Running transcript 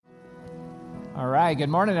All right, good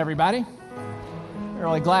morning, everybody. We're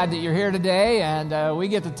really glad that you're here today, and we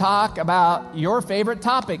get to talk about your favorite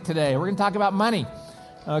topic today. We're going to talk about money.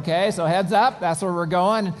 Okay, so heads up, that's where we're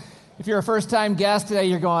going. If you're a first-time guest today,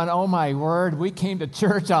 you're going, oh my word, we came to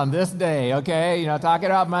church on this day, okay? You know, talking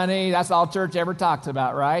about money, that's all church ever talks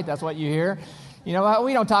about, right? That's what you hear. You know what?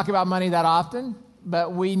 We don't talk about money that often,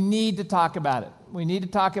 but we need to talk about it. We need to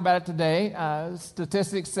talk about it today.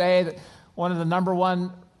 Statistics say that one of the number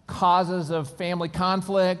one causes of family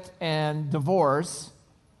conflict and divorce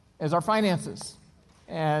is our finances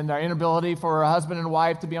and our inability for a husband and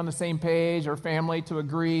wife to be on the same page or family to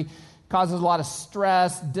agree causes a lot of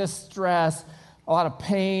stress, distress, a lot of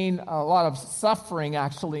pain, a lot of suffering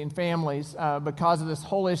actually in families because of this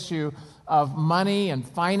whole issue of money and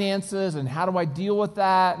finances and how do I deal with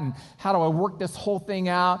that and how do I work this whole thing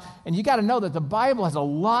out. And you got to know that the Bible has a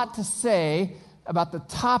lot to say about the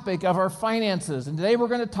topic of our finances. And today we're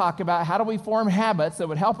going to talk about how do we form habits that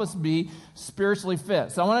would help us be spiritually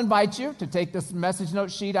fit. So I want to invite you to take this message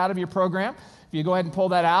note sheet out of your program. If you go ahead and pull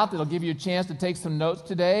that out, it'll give you a chance to take some notes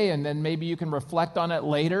today, and then maybe you can reflect on it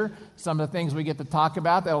later, some of the things we get to talk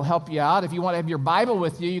about that'll help you out. If you want to have your Bible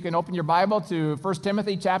with you, you can open your Bible to 1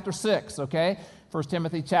 Timothy chapter 6, okay? 1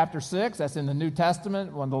 Timothy chapter 6, that's in the New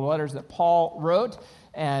Testament, one of the letters that Paul wrote.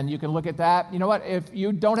 And you can look at that. You know what? If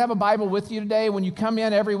you don't have a Bible with you today, when you come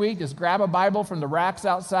in every week, just grab a Bible from the racks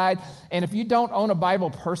outside. And if you don't own a Bible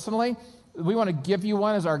personally, we want to give you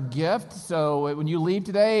one as our gift. So when you leave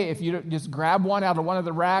today, if you just grab one out of one of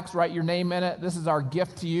the racks, write your name in it. This is our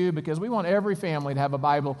gift to you because we want every family to have a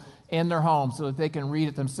Bible in their home so that they can read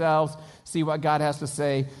it themselves, see what God has to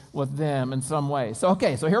say with them in some way. So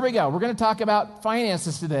here we go. We're going to talk about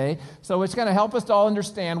finances today. So it's going to help us to all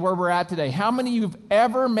understand where we're at today. How many of you have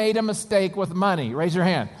ever made a mistake with money? Raise your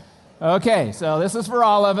hand. Okay, so this is for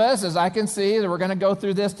all of us. As I can see, that we're going to go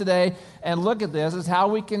through this today and look at this as how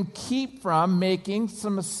we can keep from making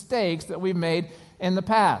some mistakes that we've made in the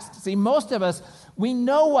past. See, most of us, we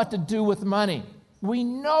know what to do with money. We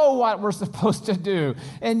know what we're supposed to do,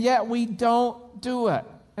 and yet we don't do it.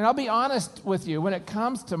 And I'll be honest with you, when it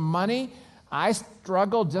comes to money, I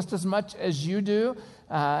struggle just as much as you do.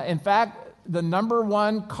 In fact, the number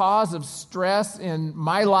one cause of stress in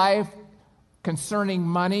my life concerning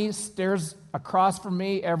money stares across from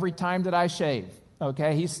me every time that I shave.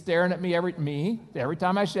 Okay, he's staring at me every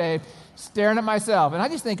time I shave, staring at myself. And I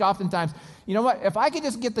just think oftentimes, you know what, if I could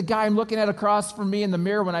just get the guy I'm looking at across from me in the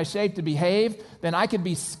mirror when I shave to behave, then I could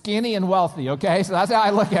be skinny and wealthy, okay? So that's how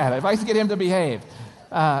I look at it, if I could get him to behave.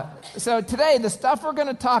 So today, the stuff we're going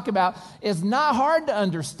to talk about is not hard to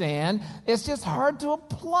understand. It's just hard to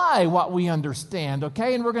apply what we understand,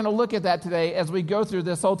 okay? And we're going to look at that today as we go through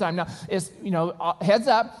this whole time. Now, heads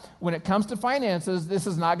up, when it comes to finances, this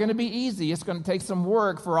is not going to be easy. It's going to take some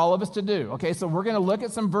work for all of us to do, okay? So we're going to look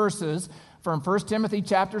at some verses from 1 Timothy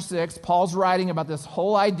chapter 6. Paul's writing about this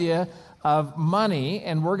whole idea of money,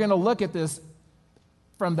 and we're going to look at this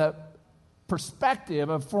from the perspective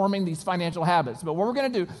of forming these financial habits. But what we're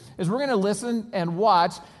going to do is we're going to listen and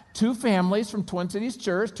watch two families from Twin Cities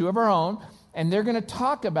Church, two of our own, and they're going to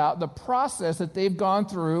talk about the process that they've gone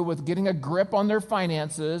through with getting a grip on their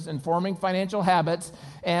finances and forming financial habits.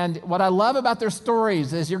 And what I love about their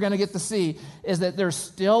stories, as you're going to get to see, is that they're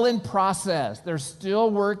still in process. They're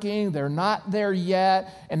still working. They're not there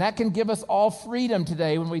yet. And that can give us all freedom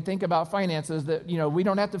today when we think about finances, that, you know, we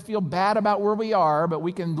don't have to feel bad about where we are, but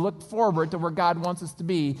we can look forward to where God wants us to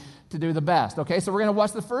be to do the best. Okay, so we're going to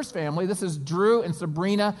watch the first family. This is Drew and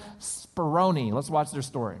Sabrina Speroni. Let's watch their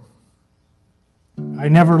story. I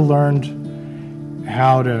never learned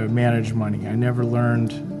how to manage money. I never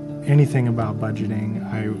learned anything about budgeting.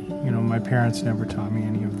 My parents never taught me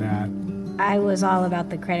any of that. I was all about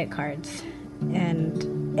the credit cards.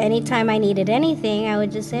 And anytime I needed anything, I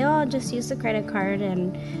would just say, I'll just use the credit card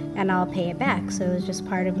and I'll pay it back. So it was just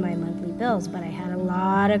part of my monthly bills. But I had a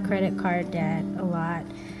lot of credit card debt, a lot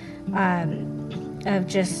of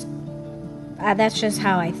just, that's just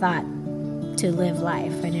how I thought to live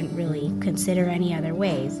life. I didn't really consider any other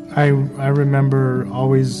ways. I remember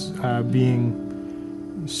always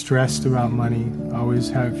being stressed about money,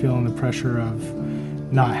 always feeling the pressure of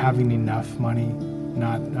not having enough money,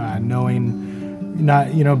 not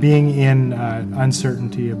being in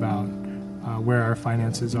uncertainty about where our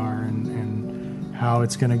finances are and how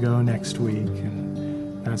it's going to go next week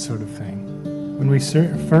and that sort of thing. When we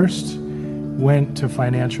first went to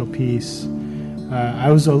Financial Peace,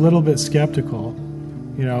 I was a little bit skeptical.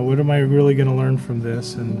 What am I really going to learn from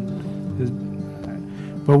this?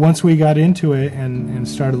 But once we got into it and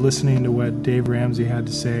started listening to what Dave Ramsey had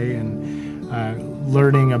to say and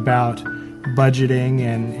learning about budgeting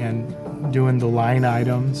and doing the line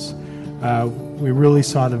items, we really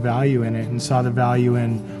saw the value in it, and saw the value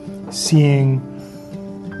in seeing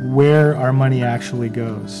where our money actually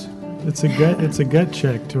goes. It's a gut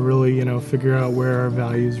check to really, figure out where our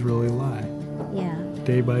values really lie. Yeah.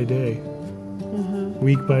 Day by day,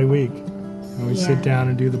 week by week, and we sit down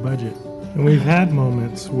and do the budget. And we've had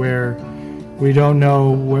moments where we don't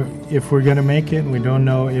know if we're going to make it, and we don't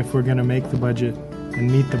know if we're going to make the budget and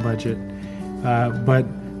meet the budget. But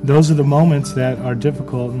those are the moments that are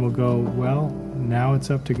difficult, and we'll go, well, now it's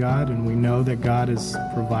up to God, and we know that God is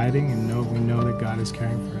providing, and we know that God is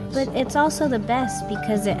caring for us. But it's also the best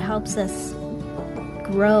because it helps us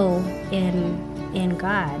grow in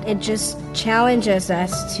God. It just challenges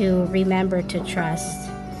us to remember to trust,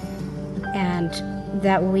 and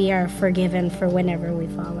that we are forgiven for whenever we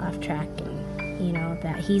fall off track, and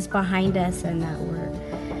that He's behind us, and that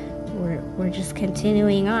we're just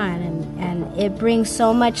continuing on, and it brings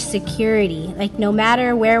so much security. Like, no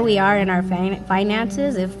matter where we are in our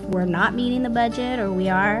finances, if we're not meeting the budget or we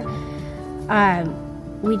are,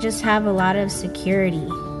 we just have a lot of security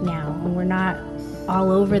now, and we're not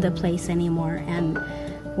all over the place anymore, and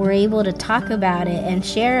we're able to talk about it and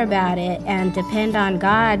share about it and depend on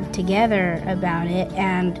God together about it,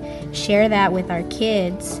 and share that with our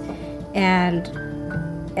kids, and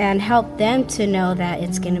help them to know that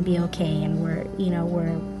it's going to be okay, and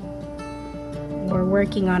we're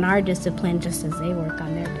working on our discipline just as they work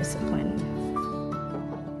on their discipline.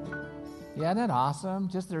 Yeah, isn't that awesome?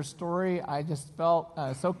 Just their story, I just felt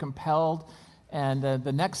so compelled. And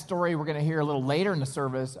the next story we're going to hear a little later in the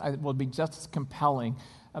service will be just as compelling,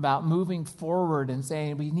 about moving forward and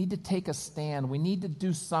saying we need to take a stand. We need to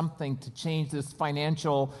do something to change this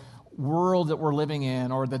financial world that we're living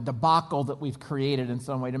in, or the debacle that we've created in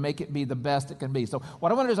some way, to make it be the best it can be. So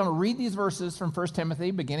what I want to do is I'm going to read these verses from 1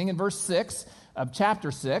 Timothy, beginning in verse 6 of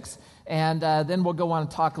chapter 6, and then we'll go on and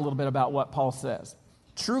talk a little bit about what Paul says.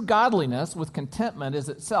 True godliness with contentment is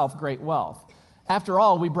itself great wealth. After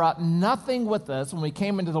all, we brought nothing with us when we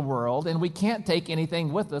came into the world, and we can't take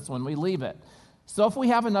anything with us when we leave it. So if we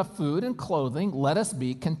have enough food and clothing, let us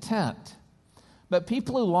be content. But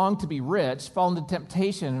people who long to be rich fall into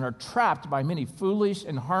temptation and are trapped by many foolish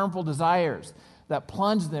and harmful desires that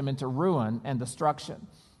plunge them into ruin and destruction.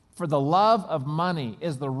 For the love of money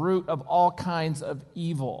is the root of all kinds of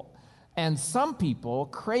evil. And some people,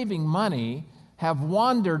 craving money, have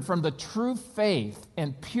wandered from the true faith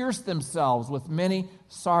and pierced themselves with many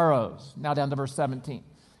sorrows. Now down to verse 17.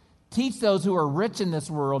 Teach those who are rich in this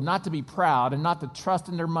world not to be proud and not to trust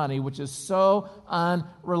in their money, which is so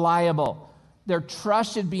unreliable. Their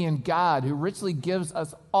trust should be in God, who richly gives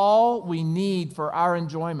us all we need for our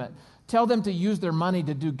enjoyment. Tell them to use their money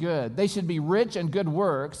to do good. They should be rich in good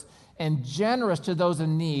works and generous to those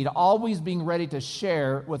in need, always being ready to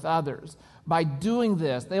share with others. By doing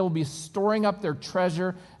this, they will be storing up their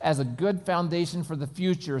treasure as a good foundation for the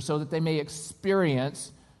future, so that they may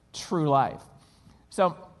experience true life.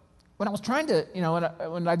 So when I was trying to,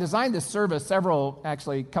 when I designed this service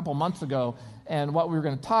a couple months ago, and what we were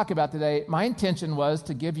going to talk about today, my intention was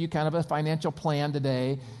to give you kind of a financial plan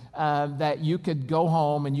today that you could go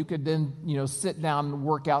home and you could then, sit down and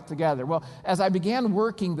work out together. Well, as I began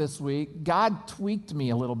working this week, God tweaked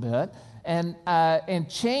me a little bit and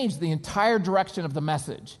changed the entire direction of the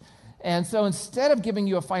message. And so instead of giving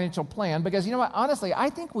you a financial plan, because you know what, honestly, I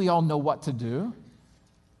think we all know what to do.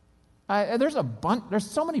 There's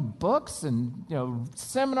so many books and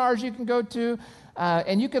seminars you can go to,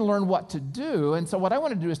 and you can learn what to do. And so what I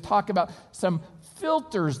want to do is talk about some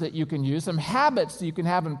filters that you can use, some habits that you can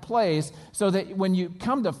have in place, so that when you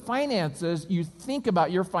come to finances, you think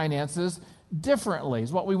about your finances differently.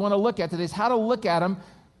 Is what we want to look at today, is how to look at them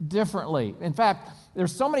differently. In fact,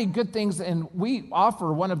 there's so many good things, and we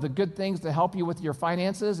offer one of the good things to help you with your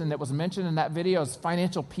finances, and it was mentioned in that video, is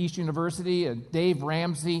Financial Peace University, a Dave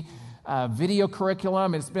Ramsey video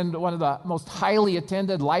curriculum. It's been one of the most highly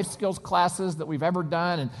attended life skills classes that we've ever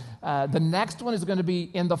done. And the next one is going to be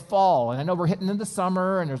in the fall. And I know we're hitting into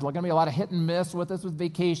summer, and there's going to be a lot of hit and miss with us with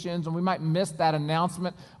vacations, and we might miss that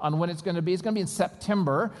announcement on when it's going to be. It's going to be in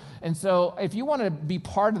September. And so if you want to be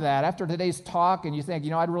part of that after today's talk, and you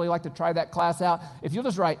think, I'd really like to try that class out, if you'll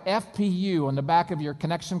just write FPU on the back of your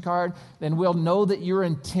connection card, then we'll know that you're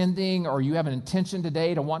intending, or you have an intention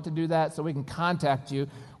today to want to do that, so we can contact you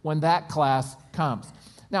when that class comes.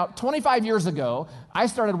 Now, 25 years ago, I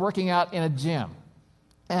started working out in a gym.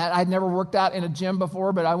 And I'd never worked out in a gym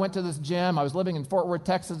before, but I went to this gym. I was living in Fort Worth,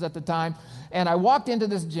 Texas at the time, And I walked into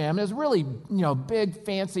this gym. It was really, big,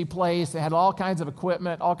 fancy place. It had all kinds of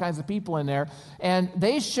equipment, all kinds of people in there. And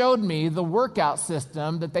they showed me the workout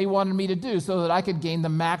system that they wanted me to do so that I could gain the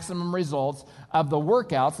maximum results of the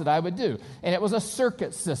workouts that I would do. And it was a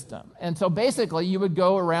circuit system. And so basically you would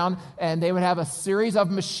go around and they would have a series of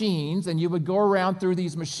machines, and you would go around through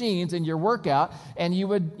these machines in your workout, and you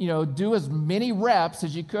would, do as many reps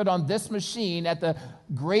as you could on this machine at the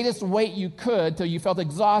greatest weight you could till you felt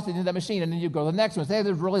exhausted in that machine, and then you go to the next one. Say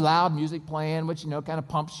there's really loud music playing, which, kind of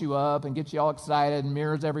pumps you up and gets you all excited, and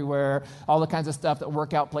mirrors everywhere, all the kinds of stuff that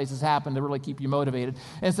workout places happen to really keep you motivated.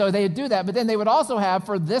 And so they would do that, but then they would also have,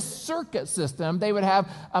 for this circuit system, they would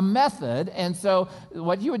have a method. And so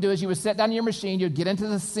what you would do is you would sit down your machine, you'd get into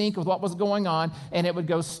the sync with what was going on, and it would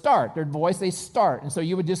go start. Their voice, they start. And so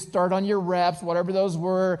you would just start on your reps, whatever those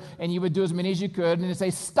were, and you would do as many as you could, and it'd say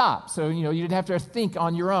stop. So, you didn't have to think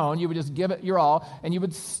on your own. You would just give it your all, and you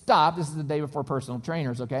would stop. This is the day before personal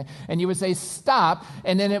trainers, okay? And you would say stop,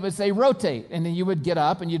 and then it would say rotate. And then you would get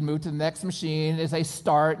up, and you'd move to the next machine, and it'd say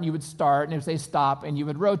start, and you would start, and it would say stop, and you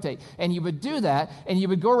would rotate. And you would do that, and you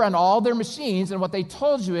would go around all their machines, and what they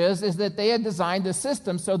told you is that they had designed the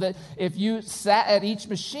system so that if you sat at each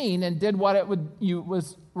machine and did what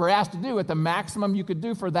were asked to do at the maximum you could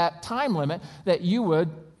do for that time limit, that you would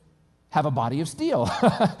have a body of steel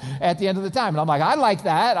at the end of the time. And I'm like, I like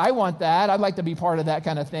that. I want that. I'd like to be part of that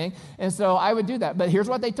kind of thing. And so I would do that. But here's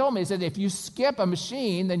what they told me. They said, if you skip a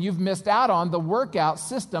machine, then you've missed out on the workout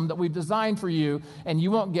system that we've designed for you, and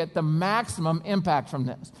you won't get the maximum impact from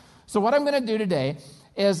this. So what I'm going to do today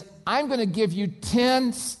is I'm going to give you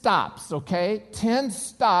 10 stops, okay? 10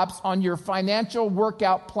 stops on your financial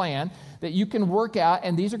workout plan that you can work out,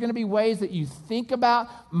 and these are going to be ways that you think about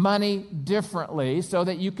money differently so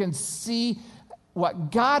that you can see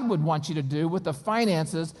what God would want you to do with the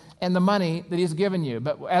finances and the money that He's given you.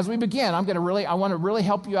 But as we begin, I want to really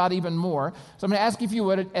help you out even more. So I'm going to ask you, if you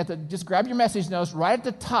would, just grab your message notes. Right at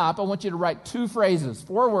the top, I want you to write 2 phrases,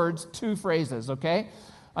 4 words, 2 phrases, okay?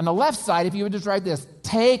 On the left side, if you would just write this,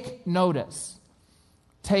 take notice.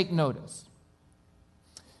 Take notice.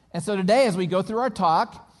 And so today, as we go through our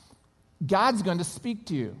talk, God's going to speak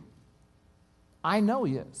to you. I know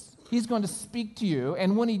He is. He's going to speak to you,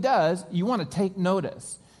 and when He does, you want to take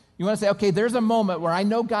notice. You want to say, okay, there's a moment where I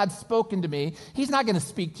know God's spoken to me. He's not going to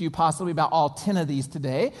speak to you possibly about all 10 of these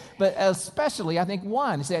today, but especially, I think,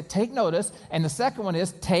 one, He said, take notice, and the second one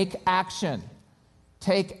is take action.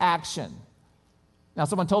 Take action. Now,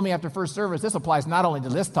 someone told me after first service, this applies not only to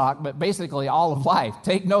this talk, but basically all of life.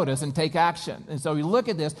 Take notice and take action. And so you look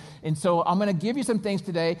at this, and so I'm going to give you some things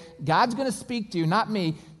today. God's going to speak to you, not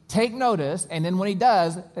me. Take notice, and then when He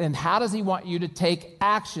does, then how does He want you to take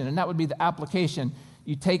action? And that would be the application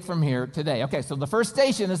you take from here today. Okay, so the first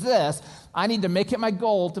station is this. I need to make it my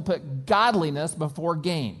goal to put godliness before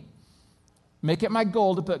gain. Make it my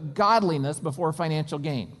goal to put godliness before financial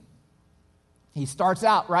gain. He starts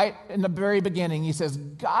out right in the very beginning. He says,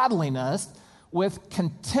 godliness with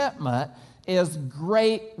contentment is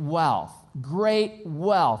great wealth. Great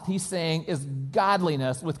wealth, he's saying, is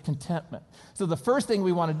godliness with contentment. So the first thing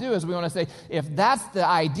we want to do is we want to say, if that's the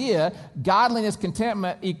idea, godliness,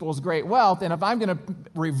 contentment equals great wealth, and if I'm going to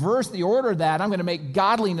reverse the order of that, I'm going to make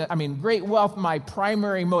great wealth my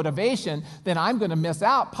primary motivation, then I'm going to miss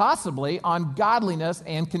out possibly on godliness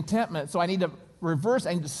and contentment. So I need to reverse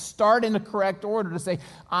and start in the correct order to say,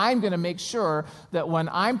 I'm going to make sure that when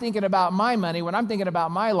I'm thinking about my money, when I'm thinking about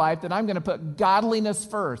my life, that I'm going to put godliness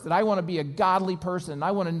first, that I want to be a godly person.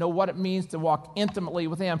 I want to know what it means to walk intimately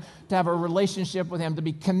with Him, to have a relationship with Him, to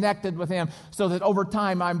be connected with Him, so that over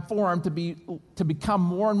time I'm formed to become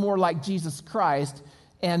more and more like Jesus Christ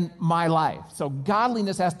in my life. So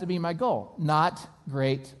godliness has to be my goal, not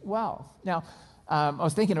great wealth. Now, I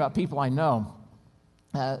was thinking about people I know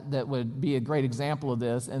that would be a great example of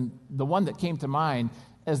this. And the one that came to mind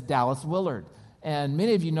is Dallas Willard. And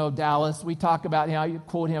many of you know Dallas. We talk about, you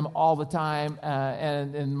quote him all the time.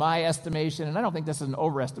 And in my estimation, and I don't think this is an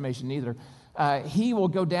overestimation either, he will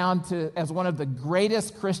go down as one of the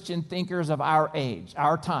greatest Christian thinkers of our age,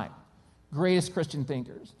 our time. Greatest Christian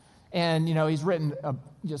thinkers. And, he's written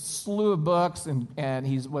just a slew of books, and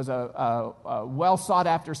he was a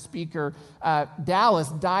well-sought-after speaker. Dallas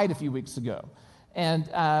died a few weeks ago. And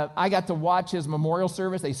I got to watch his memorial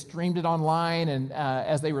service. They streamed it online, and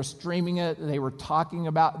as they were streaming it, they were talking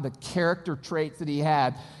about the character traits that he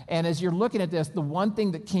had. And as you're looking at this, the one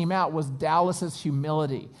thing that came out was Dallas's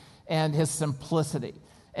humility and his simplicity.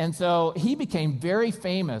 And so he became very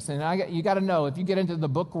famous. And you got to know, if you get into the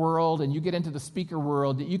book world and you get into the speaker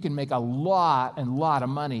world, that you can make a lot of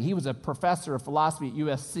money. He was a professor of philosophy at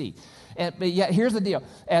USC. But yet, here's the deal.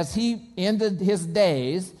 As he ended his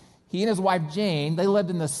days, he and his wife Jane, they lived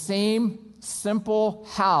in the same simple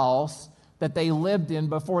house that they lived in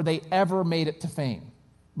before they ever made it to fame.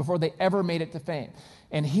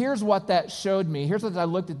 And here's what that showed me. Here's what I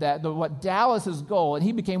looked at that. What Dallas's goal, and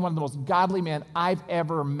he became one of the most godly men I've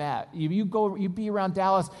ever met. You'd be around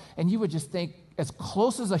Dallas, and you would just think, as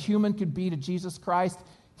close as a human could be to Jesus Christ,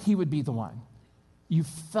 he would be the one. You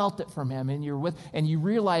felt it from him, and you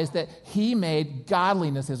realized that he made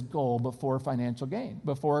godliness his goal before financial gain,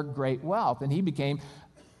 before great wealth. And he became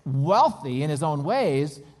wealthy in his own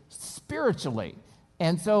ways spiritually.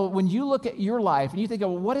 And so when you look at your life and you think,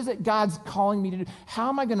 well, what is it God's calling me to do? How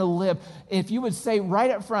am I going to live? If you would say right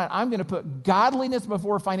up front, I'm going to put godliness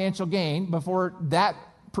before financial gain, before that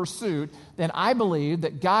pursuit, then I believe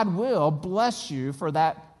that God will bless you for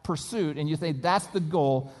that pursuit. And you say, that's the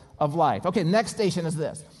goal of life. Okay, next station is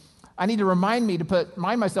this. I need to remind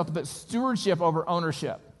myself to put stewardship over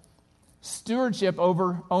ownership. Stewardship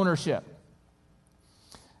over ownership.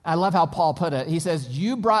 I love how Paul put it. He says,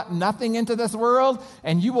 you brought nothing into this world,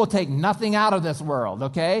 and you will take nothing out of this world,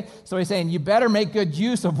 okay? So he's saying, you better make good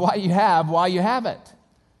use of what you have while you have it.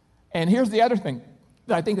 And here's the other thing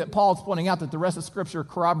that I think that Paul's pointing out that the rest of Scripture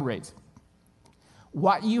corroborates.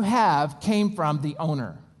 What you have came from the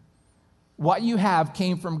owner. What you have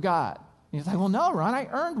came from God. And he's like, well, no, Ron, I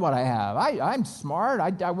earned what I have. I'm smart.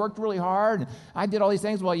 I worked really hard. And I did all these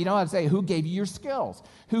things. Well, I'd say, who gave you your skills?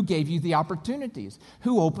 Who gave you the opportunities?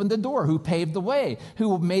 Who opened the door? Who paved the way?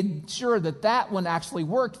 Who made sure that one actually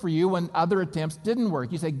worked for you when other attempts didn't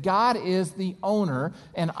work? You say, God is the owner,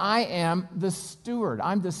 and I am the steward.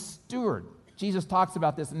 I'm the steward. Jesus talks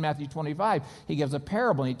about this in Matthew 25. He gives a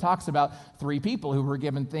parable, and he talks about 3 people who were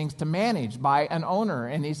given things to manage by an owner.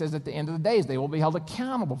 And he says at the end of the days, they will be held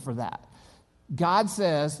accountable for that. God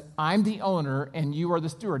says, I'm the owner, and you are the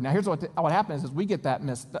steward. Now, here's what happens is we get that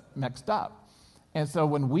mixed up. And so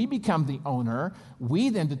when we become the owner, we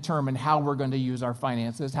then determine how we're going to use our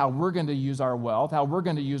finances, how we're going to use our wealth, how we're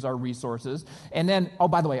going to use our resources. And then, oh,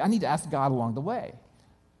 by the way, I need to ask God along the way,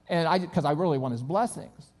 because I really want his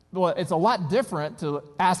blessings. Well, it's a lot different to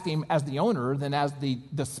ask him as the owner than as the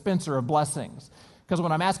dispenser of blessings. Because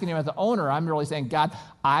when I'm asking him as the owner, I'm really saying, God,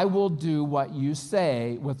 I will do what you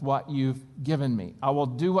say with what you've given me. I will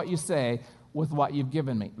do what you say with what you've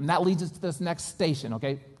given me. And that leads us to this next station,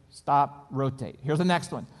 okay? Stop, rotate. Here's the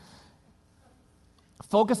next one.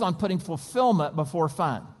 Focus on putting fulfillment before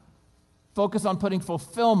fun. Focus on putting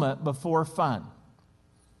fulfillment before fun.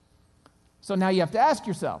 So now you have to ask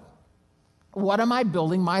yourself, what am I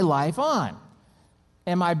building my life on?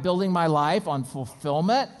 Am I building my life on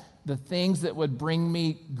fulfillment, the things that would bring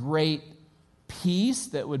me great peace,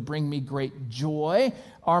 that would bring me great joy,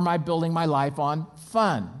 or am I building my life on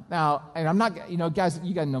fun? Now, and I'm not, guys,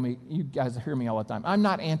 you guys know me, you guys hear me all the time. I'm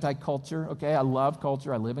not anti-culture, okay? I love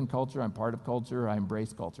culture, I live in culture, I'm part of culture, I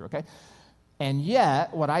embrace culture, okay? And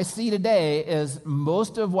yet, what I see today is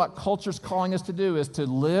most of what culture's calling us to do is to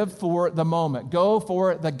live for the moment, go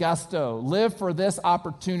for the gusto, live for this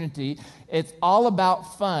opportunity. It's all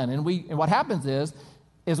about fun. And what happens is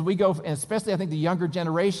we go, and especially I think the younger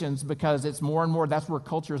generations, because it's more and more, that's where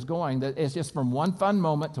culture is going, that it's just from one fun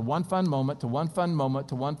moment to one fun moment to one fun moment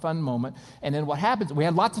to one fun moment. And then what happens, we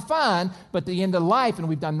had lots of fun, but at the end of life, and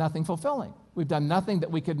we've done nothing fulfilling. We've done nothing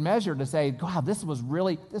that we could measure to say, wow, this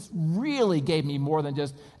really gave me more than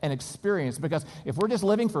just an experience. Because if we're just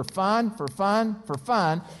living for fun,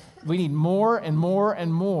 we need more and more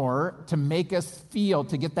and more to make us feel,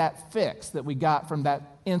 to get that fix that we got from that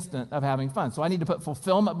instant of having fun. So I need to put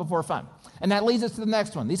fulfillment before fun. And that leads us to the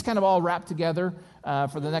next one. These kind of all wrap together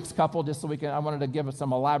for the next couple, just so I wanted to give us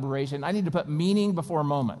some elaboration. I need to put meaning before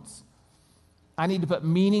moments. I need to put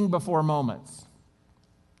meaning before moments.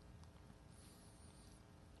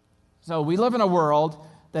 So we live in a world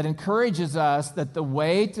that encourages us that the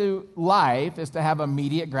way to life is to have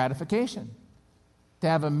immediate gratification. To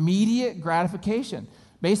have immediate gratification.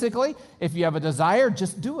 Basically, if you have a desire,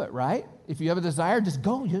 just do it, right? If you have a desire, just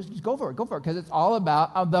go for it, because it's all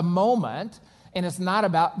about the moment, and it's not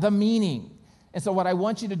about the meaning. And so what I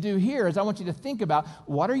want you to do here is I want you to think about,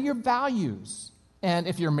 what are your values? And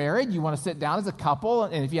if you're married, you want to sit down as a couple,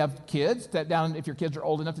 and if you have kids, sit down, if your kids are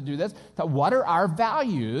old enough to do this, what are our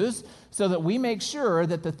values, so that we make sure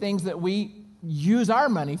that the things that we use our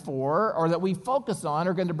money for, or that we focus on,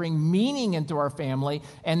 are going to bring meaning into our family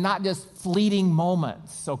and not just fleeting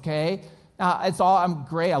moments, okay? I'm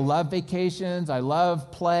great. I love vacations. I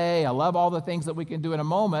love play. I love all the things that we can do in a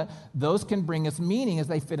moment. Those can bring us meaning as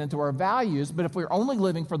they fit into our values. But if we're only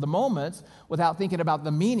living for the moments without thinking about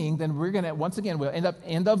the meaning, then we're going to, once again, we'll end up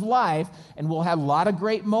end of life, and we'll have a lot of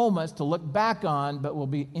great moments to look back on, but we'll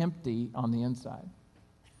be empty on the inside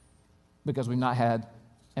because we've not had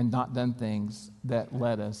and not done things that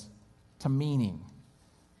led us to meaning.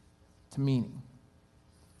 To meaning.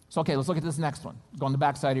 So, okay, let's look at this next one. Go on the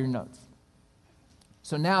back side of your notes.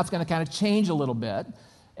 So now it's going to kind of change a little bit,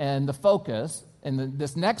 and the focus, and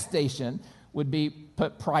this next station would be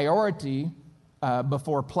put priority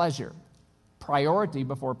before pleasure. Priority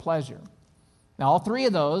before pleasure. Now, all three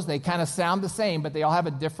of those, they kind of sound the same, but they all have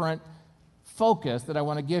a different focus that I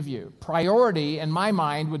want to give you. Priority, in my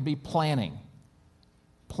mind, would be planning.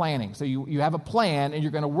 Planning. So you have a plan, and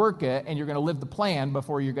you're going to work it, and you're going to live the plan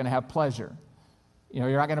before you're going to have pleasure. You're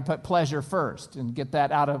not going to put pleasure first and get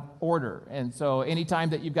that out of order. And so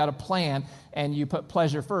anytime that you've got a plan and you put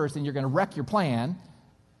pleasure first, then you're going to wreck your plan,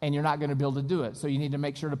 and you're not going to be able to do it. So you need to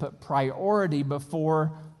make sure to put priority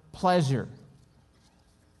before pleasure.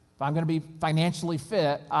 If I'm going to be financially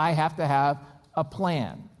fit, I have to have a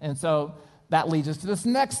plan. And so that leads us to this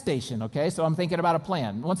next station, okay? So I'm thinking about a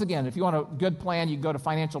plan. Once again, if you want a good plan, you can go to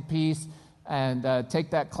Financial Peace and take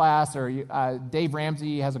that class, or Dave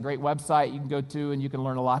Ramsey has a great website you can go to, and you can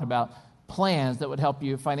learn a lot about plans that would help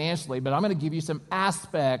you financially. But I'm going to give you some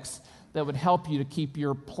aspects that would help you to keep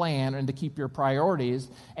your plan and to keep your priorities.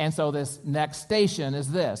 And so this next station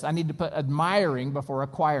is this. I need to put admiring before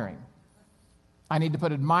acquiring. I need to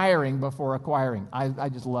put admiring before acquiring. I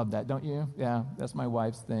just love that, don't you? Yeah, that's my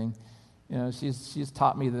wife's thing. She's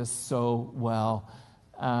taught me this so well.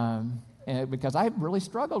 And because I really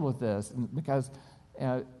struggled with this, and because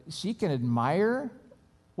she can admire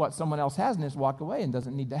what someone else has and just walk away and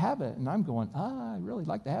doesn't need to have it. And I'm going, I'd really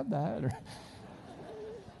like to have that. Or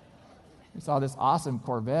I saw this awesome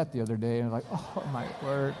Corvette the other day, and I'm like, oh, my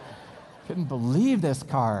word. Couldn't believe this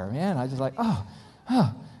car, man. I just like,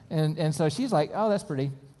 And so she's like, oh, that's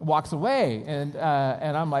pretty. Walks away. And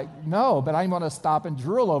I'm like, no, but I want to stop and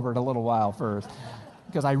drool over it a little while first,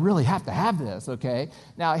 because I really have to have this, okay?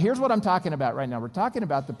 Now, here's what I'm talking about right now. We're talking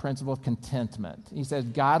about the principle of contentment. He says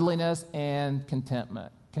godliness and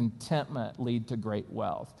contentment. Contentment lead to great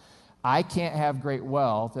wealth. I can't have great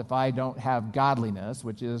wealth if I don't have godliness,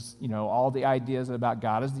 which is, all the ideas about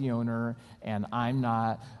God as the owner, and I'm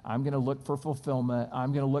not. I'm going to look for fulfillment.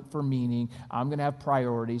 I'm going to look for meaning. I'm going to have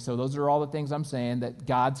priority. So those are all the things I'm saying, that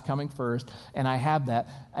God's coming first, and I have that.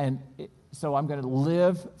 So I'm going to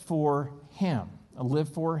live for Him. Live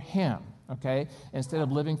for Him, okay? Instead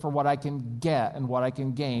of living for what I can get and what I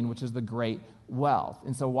can gain, which is the great wealth.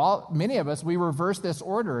 And so while many of us, we reverse this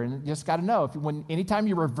order, and you just got to know, anytime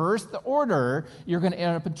you reverse the order, you're going to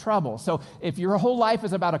end up in trouble. So if your whole life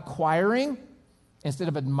is about acquiring instead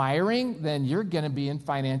of admiring, then you're going to be in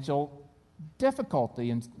financial difficulty,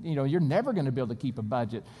 and you're never going to be able to keep a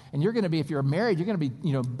budget. And you're going to be, if you're married, you're going to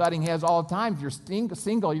be butting heads all the time. If you're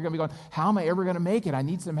single, you're going to be going, how am I ever going to make it? I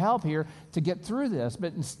need some help here to get through this.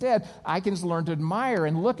 But instead, I can just learn to admire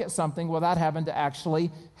and look at something without having to actually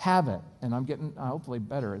have it. And I'm getting hopefully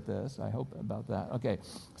better at this. I hope about that. Okay.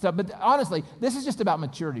 So, but honestly, this is just about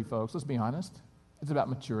maturity, folks. Let's be honest. It's about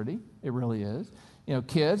maturity. It really is.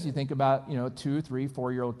 Kids, you think about, 2, 3,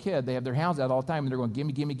 4-year-old kid, they have their hands out all the time, and they're going,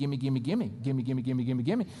 gimme, gimme, gimme, gimme, gimme, gimme, gimme, gimme, gimme,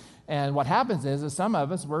 gimme. And what happens is some of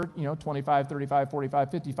us, we're, 25, 35,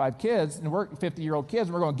 45, 55 kids, and we're 50-year-old kids,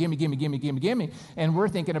 and we're going, gimme, gimme, gimme, gimme, gimme. And we're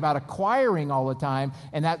thinking about acquiring all the time,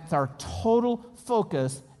 and that's our total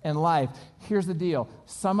focus in life. Here's the deal.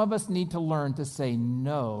 Some of us need to learn to say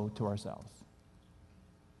no to ourselves.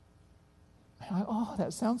 Oh,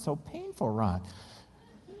 that sounds so painful, Ron.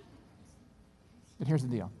 But here's the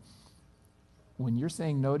deal. When you're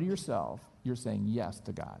saying no to yourself, you're saying yes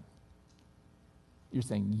to God. You're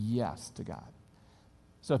saying yes to God.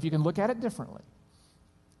 So if you can look at it differently,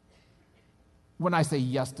 when I say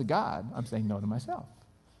yes to God, I'm saying no to myself.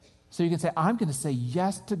 So you can say, I'm going to say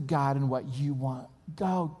yes to God and what you want.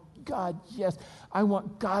 Go, God, yes. I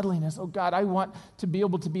want godliness. Oh, God, I want to be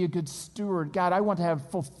able to be a good steward. God, I want to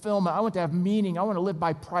have fulfillment. I want to have meaning. I want to live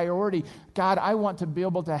by priority. God, I want to be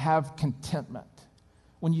able to have contentment.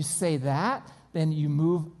 When you say that, then you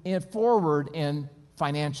move forward in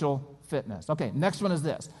financial fitness. Okay, next one is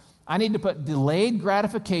this. I need to put delayed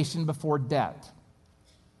gratification before debt.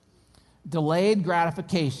 Delayed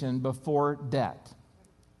gratification before debt.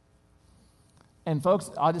 And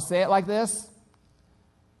folks, I'll just say it like this.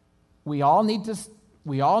 We all need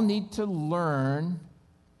to learn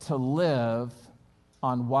to live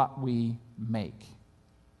on what we make.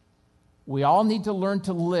 We all need to learn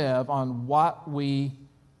to live on what we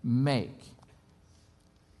make.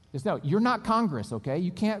 Just know, you're not Congress, okay?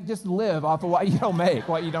 You can't just live off of what you don't make,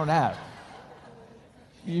 what you don't have.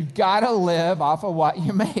 You've got to live off of what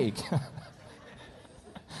you make.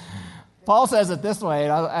 Paul says it this way,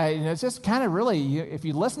 and it's just kind of really, if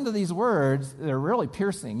you listen to these words, they're really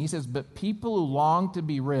piercing. He says, but people who long to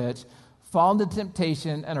be rich fall into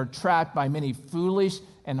temptation and are trapped by many foolish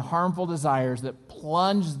and harmful desires that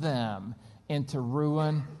plunge them into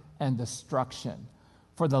ruin and destruction.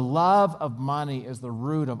 For the love of money is the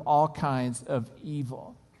root of all kinds of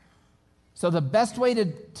evil. So the best way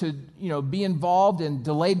to be involved in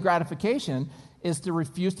delayed gratification is to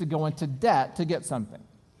refuse to go into debt to get something.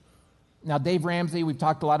 Now, Dave Ramsey, we've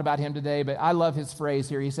talked a lot about him today, but I love his phrase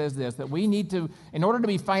here. He says this, that we need to, in order to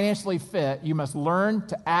be financially fit, you must learn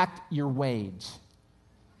to act your wage.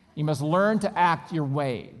 You must learn to act your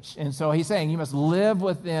wage. And so he's saying you must live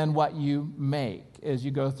within what you make as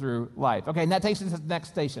you go through life. Okay, and that takes us to the next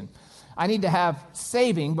station. I need to have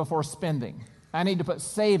saving before spending. I need to put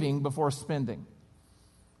saving before spending.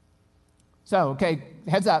 So, okay,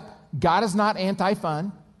 heads up. God is not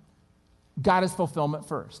anti-fun. God is fulfillment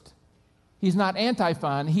first. He's not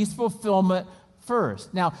anti-fun. He's fulfillment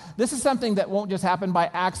first. Now, this is something that won't just happen by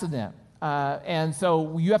accident. And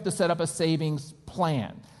so you have to set up a savings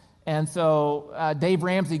plan. And so Dave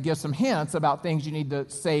Ramsey gives some hints about things you need to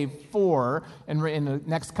save for. And in the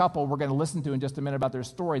next couple we're going to listen to in just a minute about their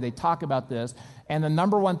story, they talk about this. And the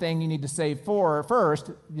number one thing you need to save for first,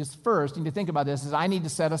 you need to think about this, is I need to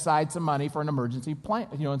set aside some money for an emergency plan,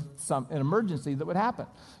 an emergency that would happen.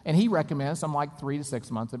 And he recommends something like 3 to 6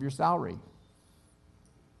 months of your salary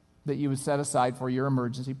that you would set aside for your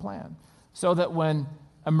emergency plan, so that when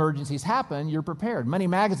emergencies happen, you're prepared. Money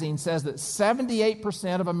Magazine says that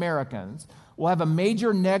 78% of Americans will have a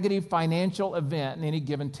major negative financial event in any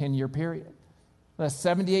given 10-year period. That's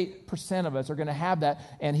 78% of us are going to have that,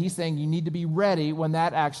 and he's saying you need to be ready when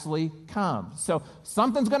that actually comes. So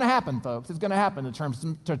something's going to happen, folks. It's going to happen.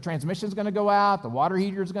 The transmission's going to go out, the water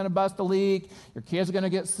heater's going to bust a leak, your kid's going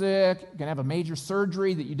to get sick, you're going to have a major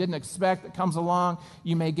surgery that you didn't expect that comes along,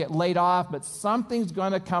 you may get laid off, but something's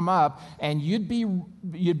going to come up, and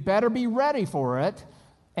you'd better be ready for it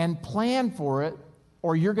and plan for it,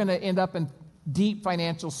 or you're going to end up in deep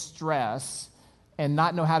financial stress and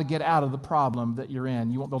not know how to get out of the problem that you're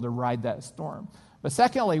in. You won't be able to ride that storm. But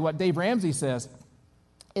secondly, what Dave Ramsey says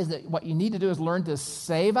is that what you need to do is learn to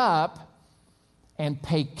save up and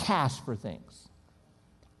pay cash for things.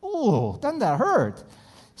 Ooh, doesn't that hurt?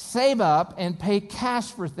 Save up and pay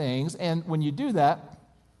cash for things. And when you do that,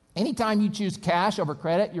 anytime you choose cash over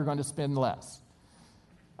credit, you're going to spend less.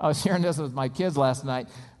 I was sharing this with my kids last night,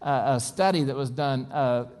 a study that was done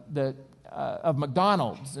of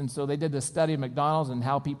McDonald's. And so they did this study of McDonald's and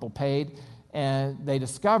how people paid. And they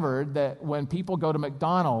discovered that when people go to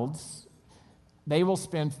McDonald's, they will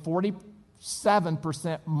spend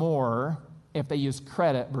 47% more if they use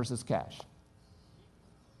credit versus cash.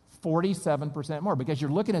 47% more, because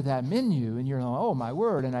you're looking at that menu and you're like, oh my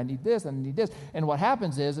word, and I need this and I need this. And what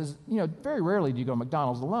happens is very rarely do you go to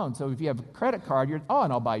McDonald's alone. So if you have a credit card, and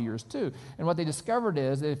I'll buy yours too. And what they discovered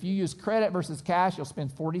is that if you use credit versus cash, you'll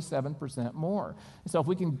spend 47% more. And so if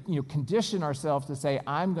we can condition ourselves to say,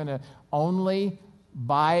 I'm going to only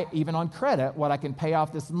buy, even on credit, what I can pay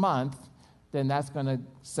off this month, then that's going to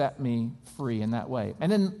set me free in that way.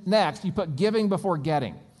 And then next, you put giving before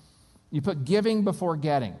getting. You put giving before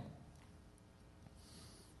getting.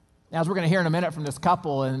 As we're going to hear in a minute from this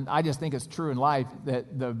couple, and I just think it's true in life,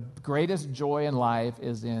 that the greatest joy in life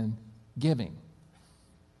is in giving,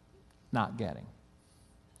 not getting.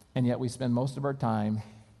 And yet we spend most of our time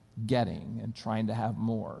getting and trying to have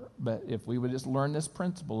more. But if we would just learn this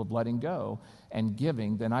principle of letting go and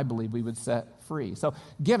giving, then I believe we would set free. So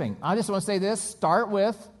giving, I just want to say this, start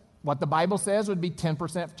with what the Bible says would be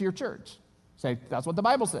 10% to your church. Say, that's what the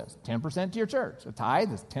Bible says, 10% to your church. A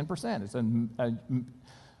tithe is 10%. It's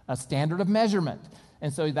a standard of measurement.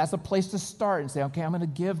 And so that's a place to start and say, okay, I'm going to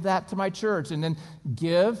give that to my church, and then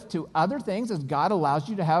give to other things as God allows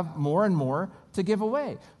you to have more and more to give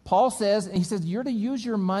away. Paul says, you're to use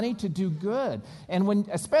your money to do good. And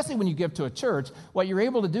especially when you give to a church, what you're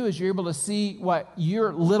able to do is you're able to see what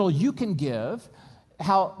little you can give,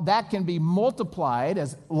 how that can be multiplied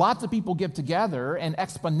as lots of people give together, and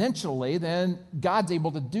exponentially, then God's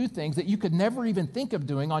able to do things that you could never even think of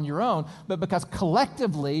doing on your own, but because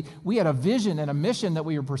collectively we had a vision and a mission that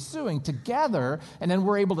we were pursuing together, and then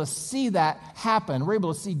we're able to see that happen. We're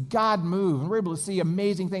able to see God move, and we're able to see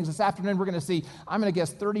amazing things. This afternoon we're going to see, I'm going to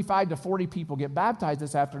guess 35 to 40 people get baptized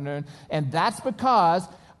this afternoon, and that's because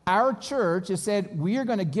our church has said we are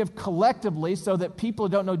going to give collectively so that people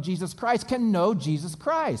who don't know Jesus Christ can know Jesus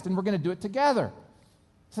Christ, and we're going to do it together.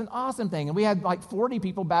 It's an awesome thing. And we had like 40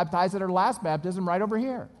 people baptized at our last baptism right over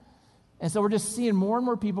here. And so we're just seeing more and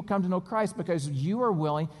more people come to know Christ because you are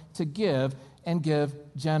willing to give and give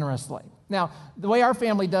generously. Now, the way our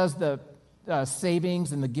family does the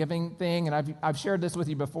savings and the giving thing, and I've shared this with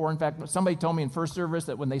you before. In fact, somebody told me in first service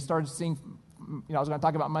that when they started seeing, I was going to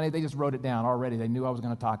talk about money, they just wrote it down already. They knew I was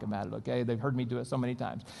going to talk about it, okay? They've heard me do it so many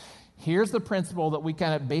times. Here's the principle that we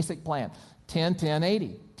kind of basic plan. 10, 10,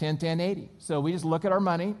 80. 10, 10, 80. So we just look at our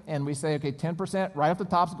money and we say, okay, 10% right off the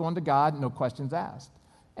top is going to God, no questions asked.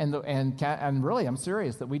 And really, I'm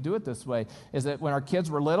serious that we do it this way, is that when our kids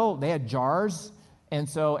were little, they had jars. And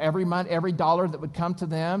so every month, every dollar that would come to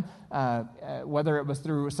them, whether it was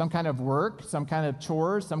through some kind of work, some kind of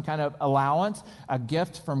chores, some kind of allowance, a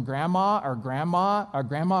gift from grandma or grandpa,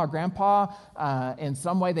 in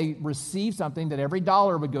some way they received something, that every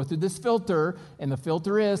dollar would go through this filter, and the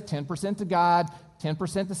filter is 10% to God,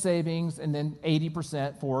 10% to savings, and then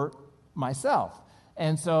 80% for myself.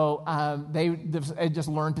 And so they just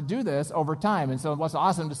learned to do this over time. And so what's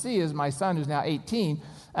awesome to see is my son, who's now 18, he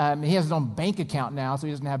has his own bank account now, so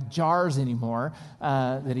he doesn't have jars anymore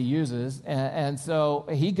that he uses. And so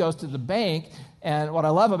he goes to the bank, and what I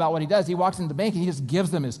love about what he does, he walks into the bank and he just gives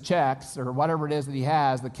them his checks or whatever it is that he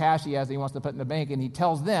has, the cash he has that he wants to put in the bank, and he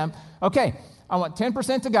tells them, okay, I want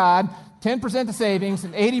 10% to God, 10% to savings,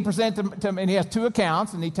 and 80% to and he has two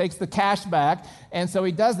accounts, and he takes the cash back. And so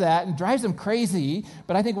he does that and drives him crazy.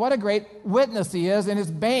 But I think what a great witness he is in his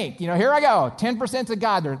bank. Here I go, 10% to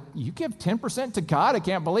God. You give 10% to God? I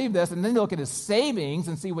can't believe this. And then you look at his savings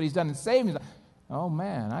and see what he's done in savings. Oh,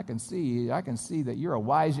 man, I can see that you're a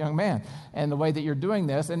wise young man and the way that you're doing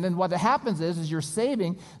this. And then what happens is you're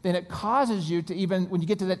saving, then it causes you to, even when you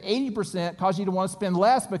get to that 80%, cause you to want to spend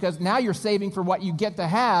less, because now you're saving for what you get to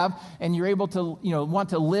have, and you're able to, want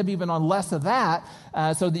to live even on less of that,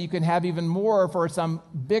 so that you can have even more for some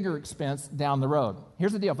bigger expense down the road.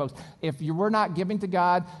 Here's the deal, folks. If we're not giving to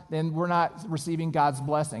God, then we're not receiving God's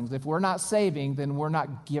blessings. If we're not saving, then we're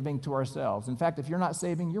not giving to ourselves. In fact, if you're not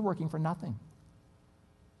saving, you're working for nothing.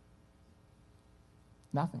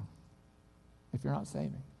 Nothing, if you're not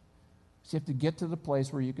saving. So you have to get to the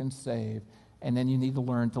place where you can save, and then you need to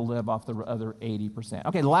learn to live off the other 80%.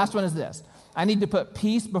 Okay, the last one is this. I need to put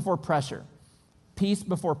peace before pressure. Peace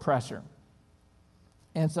before pressure.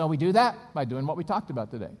 And so we do that by doing what we talked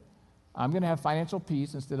about today. I'm going to have financial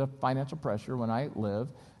peace instead of financial pressure when I live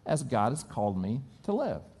as God has called me to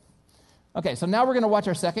live. Okay, so now we're going to watch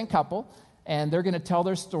our second couple, and they're going to tell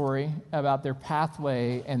their story about their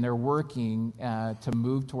pathway and their working to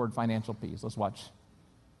move toward financial peace. Let's watch.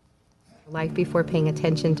 Life before paying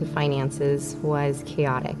attention to finances was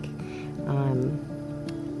chaotic.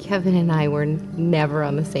 Kevin and I were never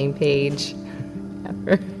on the same page,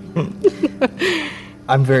 ever.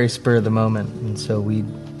 I'm very spur of the moment, and so we,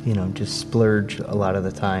 just splurge a lot of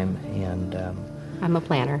the time. And I'm a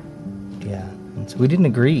planner. Yeah, and so we didn't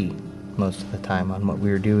agree most of the time on what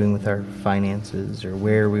we were doing with our finances or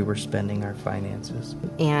where we were spending our finances.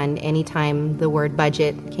 And anytime the word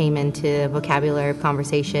budget came into vocabulary of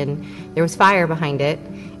conversation, there was fire behind it,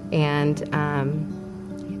 and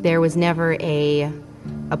there was never a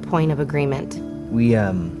point of agreement. We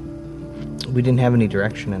didn't have any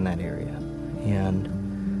direction in that area, and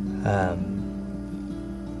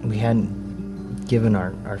we hadn't given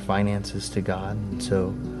our finances to God. And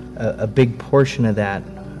so a big portion of that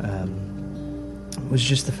was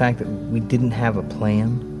just the fact that we didn't have a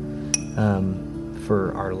plan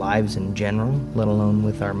for our lives in general, let alone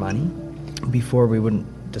with our money. Before, we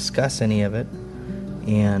wouldn't discuss any of it,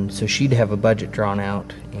 and so she'd have a budget drawn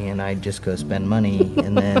out, and I'd just go spend money,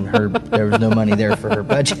 and then there was no money there for her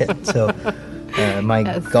budget. So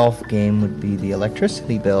my golf game would be the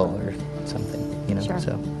electricity bill or something, Sure.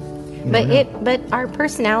 So. But our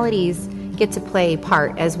personalities get to play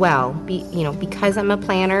part as well. Because I'm a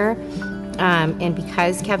planner, and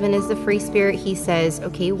because Kevin is the free spirit, he says,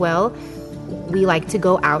 okay, well, we like to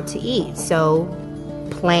go out to eat. So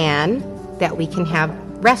plan that we can have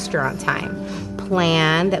restaurant time.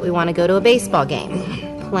 Plan that we want to go to a baseball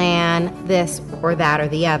game. Plan this or that or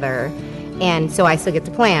the other. And so I still get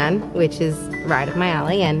to plan, which is right up my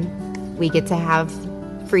alley, and we get to have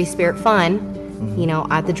free spirit fun,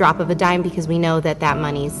 at the drop of a dime, because we know that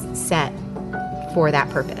money's set for that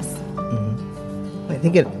purpose. I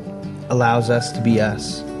think it allows us to be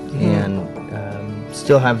us, and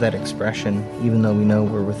still have that expression, even though we know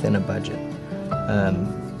we're within a budget.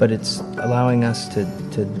 But it's allowing us to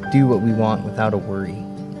do what we want without a worry.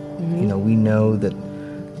 We know that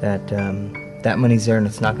that money's there and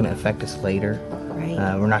it's not going to affect us later.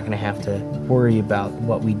 Right. We're not going to have to worry about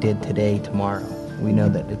what we did today, tomorrow. We know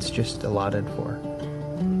that it's just allotted for.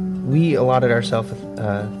 We allotted ourselves a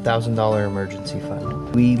 $1,000 emergency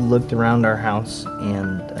fund. We looked around our house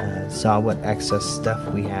and saw what excess stuff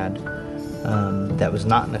we had that was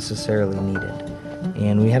not necessarily needed.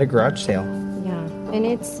 And we had a garage sale. Yeah, and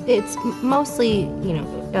it's mostly,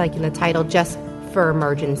 like in the title, just for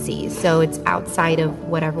emergencies. So it's outside of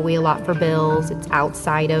whatever we allot for bills. It's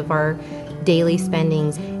outside of our daily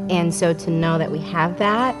spendings. And so to know that we have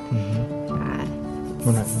that,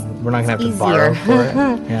 we're not going to have to borrow for it.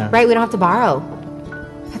 Yeah. Right, we don't have to borrow.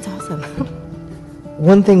 That's awesome.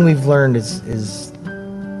 One thing we've learned is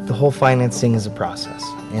the whole finance thing is a process,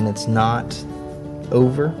 and it's not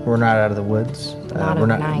over. We're not out of the woods. We're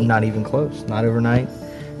not even close. Not overnight.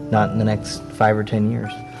 Not in the next 5 or 10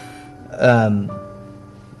 years.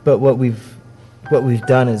 But what we've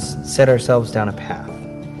done is set ourselves down a path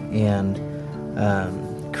and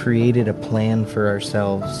created a plan for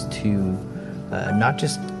ourselves to not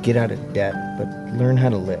just get out of debt, but learn how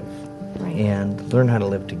to live. Right. And learn how to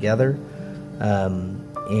live together,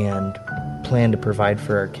 and plan to provide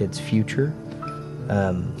for our kids' future.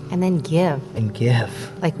 And then give. And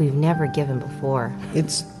give. Like we've never given before.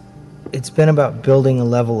 It's been about building a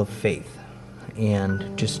level of faith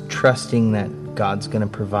and just trusting that God's going to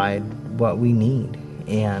provide what we need.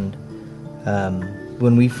 And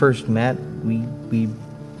when we first met, we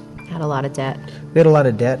had a lot of debt. We had a lot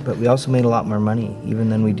of debt, but we also made a lot more money even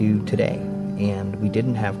than we do today. And we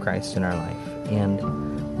didn't have Christ in our life. And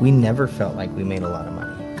we never felt like we made a lot of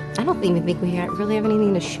money. I don't even think we really have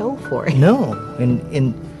anything to show for it. No.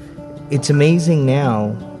 And it's amazing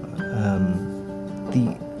now,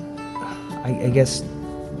 I guess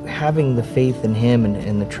having the faith in Him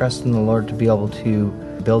and the trust in the Lord to be able to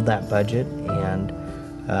build that budget and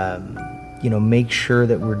make sure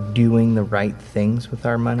that we're doing the right things with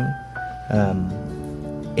our money.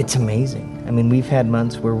 It's amazing. I mean, we've had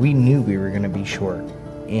months where we knew we were going to be short,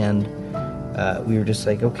 and we were just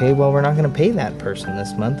like, okay, well, we're not going to pay that person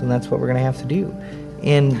this month, and that's what we're going to have to do.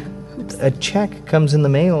 And a check comes in the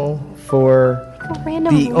mail for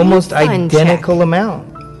the almost identical amount.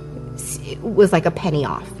 It was like a penny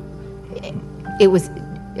off. It was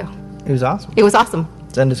awesome. It was awesome.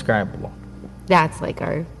 It's indescribable. That's like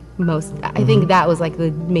our most, I think that was like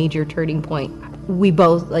the major turning point. We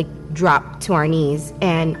both dropped to our knees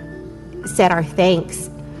and said our thanks.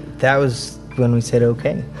 That was when we said,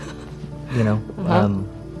 okay,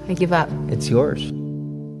 I give up. It's yours.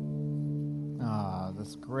 Oh,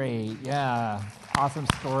 that's great. Yeah. Awesome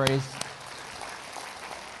stories.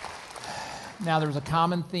 Now, there's a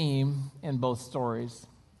common theme in both stories,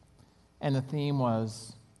 and the theme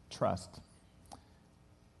was trust.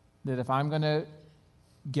 That if I'm going to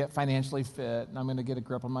get financially fit and I'm going to get a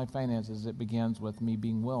grip on my finances, it begins with me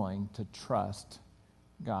being willing to trust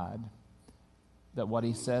God, that what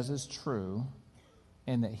He says is true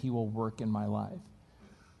and that He will work in my life.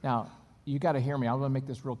 Now, you got to hear me. I'm going to make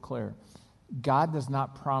this real clear. God does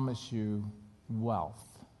not promise you wealth.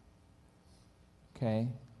 Okay?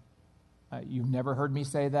 You've never heard me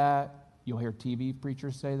say that. You'll hear TV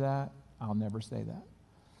preachers say that. I'll never say that.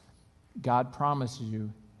 God promises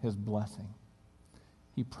you His blessing.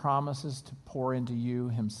 He promises to pour into you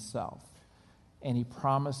Himself. And He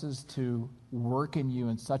promises to work in you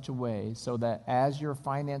in such a way so that as your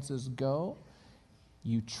finances go,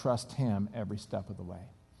 you trust Him every step of the way.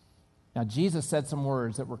 Now, Jesus said some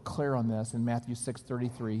words that were clear on this in Matthew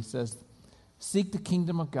 6:33. He says, "Seek the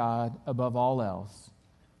kingdom of God above all else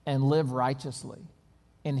and live righteously,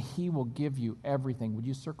 and He will give you everything." Would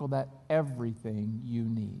you circle that? Everything you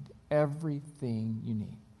need. Everything you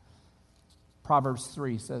need. Proverbs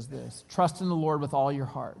 3 says this, "Trust in the Lord with all your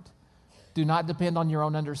heart. Do not depend on your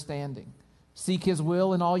own understanding. Seek His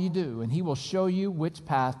will in all you do, and He will show you which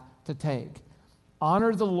path to take.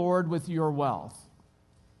 Honor the Lord with your wealth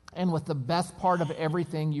and with the best part of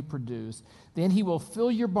everything you produce. Then He will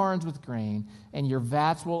fill your barns with grain, and your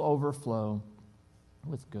vats will overflow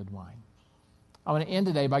with good wine." I want to end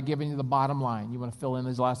today by giving you the bottom line. You want to fill in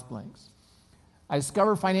these last blanks. I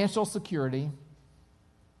discovered financial security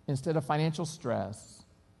instead of financial stress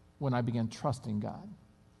when I began trusting God.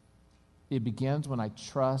 It begins when I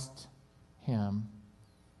trust Him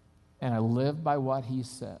and I live by what He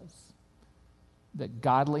says. That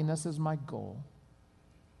godliness is my goal.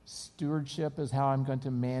 Stewardship is how I'm going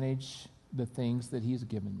to manage the things that He's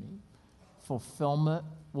given me. Fulfillment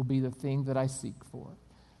will be the thing that I seek for.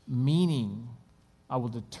 Meaning, I will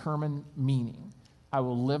determine meaning. I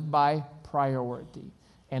will live by priority.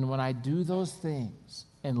 And when I do those things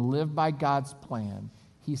and live by God's plan,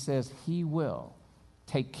 He says he will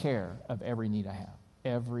take care of every need I have.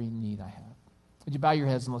 Every need I have. Would you bow your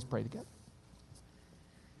heads and let's pray together?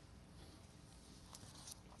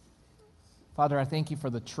 Father, I thank you for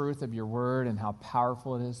the truth of your word and how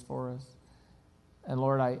powerful it is for us. And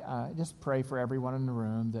Lord, I just pray for everyone in the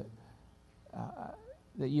room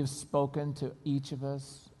that you've spoken to each of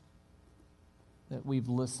us, that we've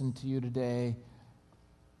listened to you today.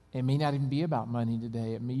 It may not even be about money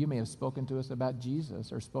today. You may have spoken to us about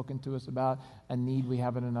Jesus or spoken to us about a need we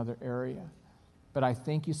have in another area. But I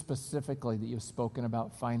thank you specifically that you've spoken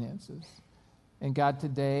about finances. And God,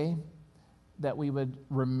 today, that we would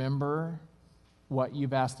remember what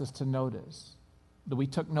you've asked us to notice, that we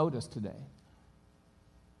took notice today.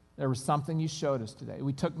 There was something you showed us today.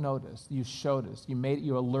 We took notice. You showed us.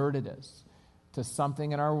 You alerted us to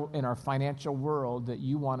something in our financial world that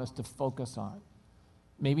you want us to focus on.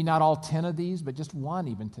 Maybe not all 10 of these, but just one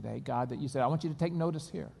even today, God, that you said, I want you to take notice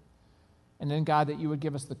here. And then, God, that you would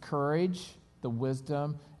give us the courage, the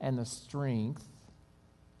wisdom, and the strength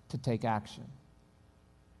to take action.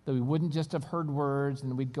 That we wouldn't just have heard words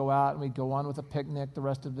and we'd go out and we'd go on with a picnic the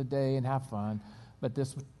rest of the day and have fun, but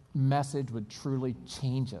this message would truly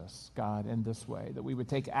change us, God, in this way. That we would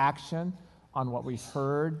take action on what we've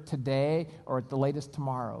heard today or at the latest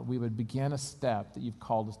tomorrow. We would begin a step that you've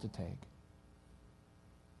called us to take.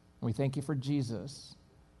 And we thank you for Jesus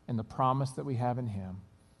and the promise that we have in him.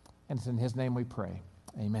 And it's in his name we pray.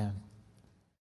 Amen.